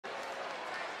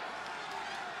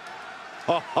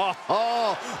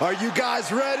Are you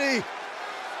guys ready?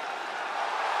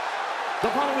 The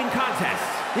following contest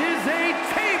is a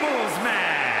tables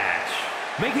match.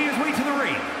 Making his way to the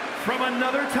ring from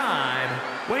another time,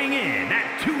 weighing in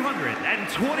at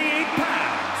 228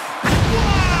 pounds,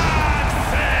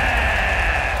 Watson!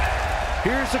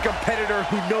 Here's a competitor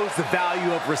who knows the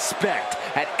value of respect.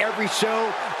 At every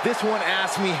show, this one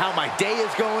asks me how my day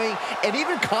is going and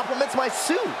even compliments my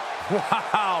suit.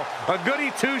 Wow, a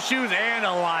goody two-shoes and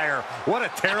a liar. What a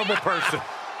terrible person.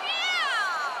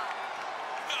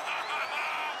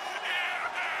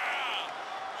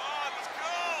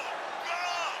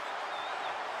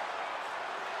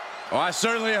 Oh, I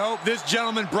certainly hope this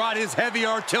gentleman brought his heavy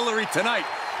artillery tonight.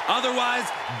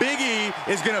 Otherwise, Big E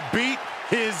is going to beat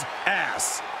his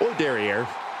ass. Or derriere.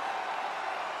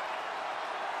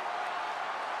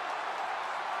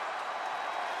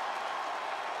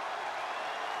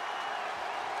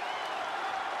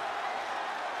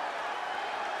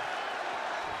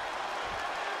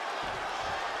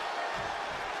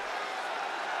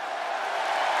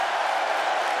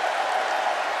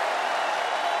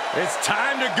 It's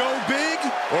time to go big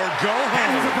or go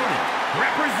And his home. opponent,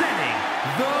 representing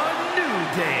the New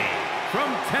Day from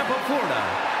Tampa, Florida,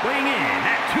 weighing in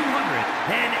at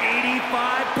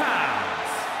 285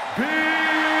 pounds,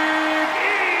 Big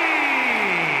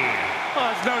E!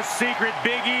 Well, it's no secret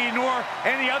Big E nor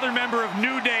any other member of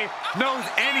New Day knows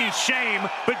any shame,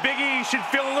 but Big E should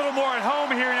feel a little more at home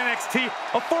here in NXT,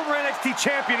 a former NXT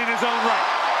champion in his own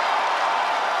right.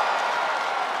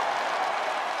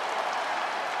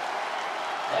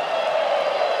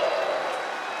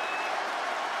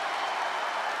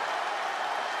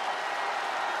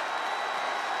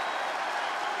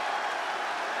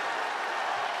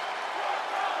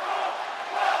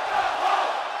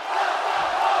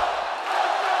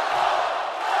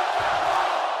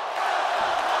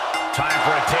 Time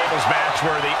for a tables match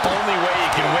where the only way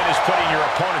you can win is putting your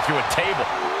opponent through a table.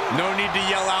 No need to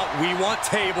yell out, "We want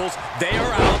tables." They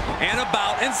are out and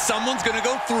about, and someone's going to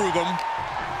go through them.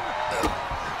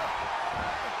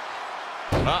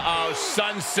 Uh-oh,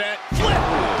 sunset flip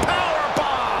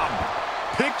powerbomb.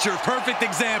 Picture-perfect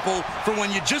example for when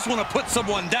you just want to put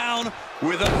someone down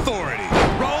with authority.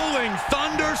 Rolling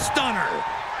Thunder Stunner.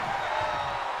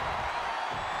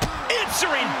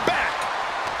 Answering back.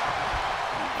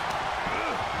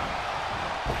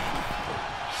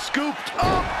 Scooped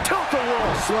up,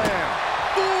 tilt-a-whirl slam.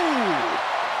 Ooh!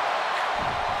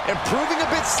 And proving a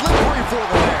bit slippery for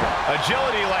the man.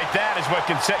 Agility like that is what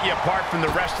can set you apart from the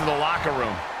rest of the locker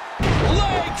room.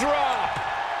 Leg drop.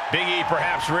 Big E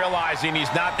perhaps realizing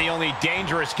he's not the only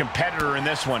dangerous competitor in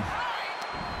this one.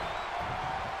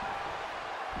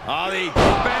 Oh, the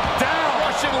bent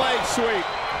down. Russian leg sweep.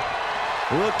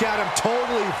 Look at him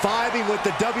totally vibing with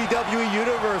the WWE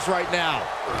Universe right now.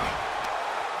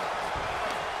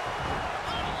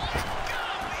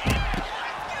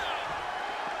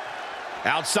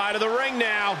 Outside of the ring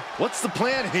now. What's the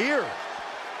plan here?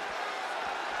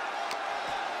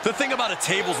 The thing about a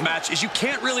tables match is you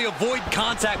can't really avoid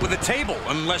contact with a table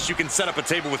unless you can set up a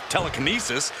table with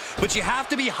telekinesis, but you have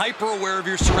to be hyper aware of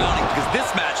your surroundings because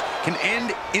this match can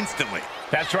end instantly.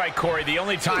 That's right, Corey. The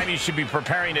only time you should be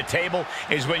preparing a table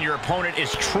is when your opponent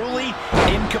is truly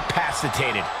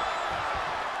incapacitated.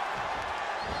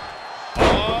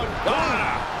 Oh,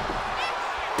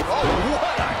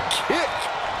 what a kick!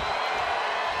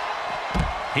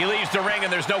 He leaves the ring,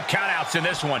 and there's no countouts in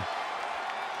this one.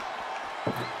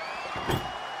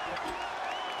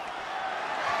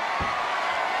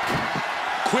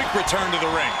 Quick return to the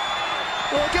ring.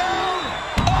 Look out!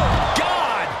 Oh,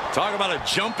 God! Talk about a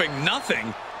jumping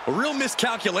nothing. A real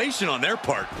miscalculation on their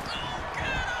part.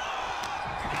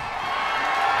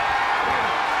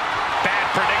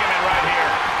 Bad predicament right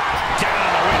here. Down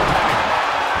on the windpipe.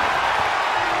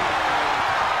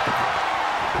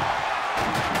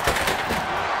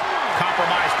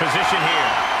 Compromised position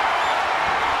here.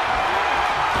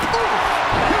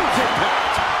 Huge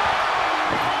impact!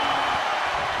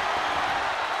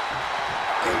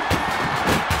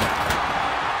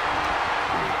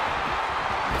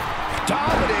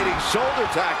 Dominating shoulder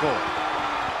tackle.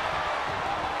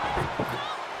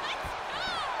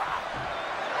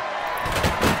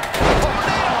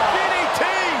 DDT!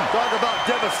 Talk about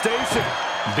devastation.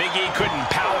 Big E couldn't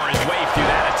power his way through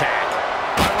that attack.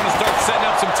 I want to start setting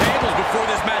up some tables before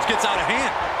this match gets out of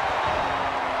hand.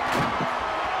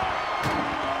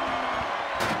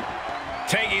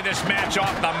 Taking this match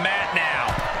off the mat now.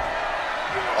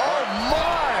 Oh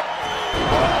my!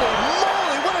 Holy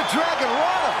moly, what a dragon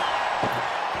rana!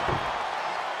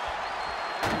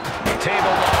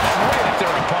 Table locks right at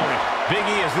their opponent. Big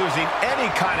E is is losing any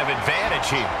kind of advantage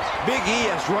here. Big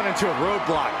E has run into a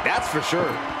roadblock, that's for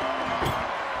sure.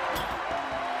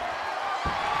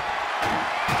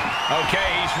 Okay,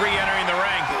 he's re-entering the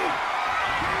ring.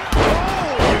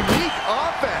 Oh, unique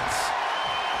offense.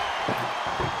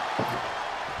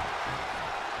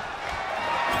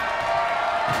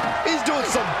 He's doing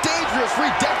some dangerous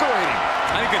redecorating.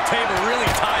 I think the table really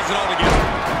ties it all together.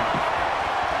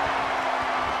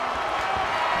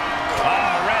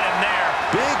 Oh, right in there.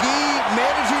 Big E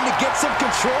managing to get some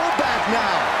control back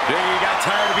now. Big E got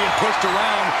tired of being pushed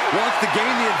around, wants to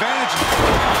gain the advantage.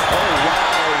 Oh,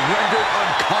 wow, rendered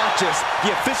unconscious.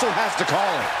 The official has to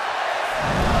call it.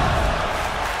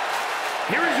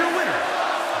 Here is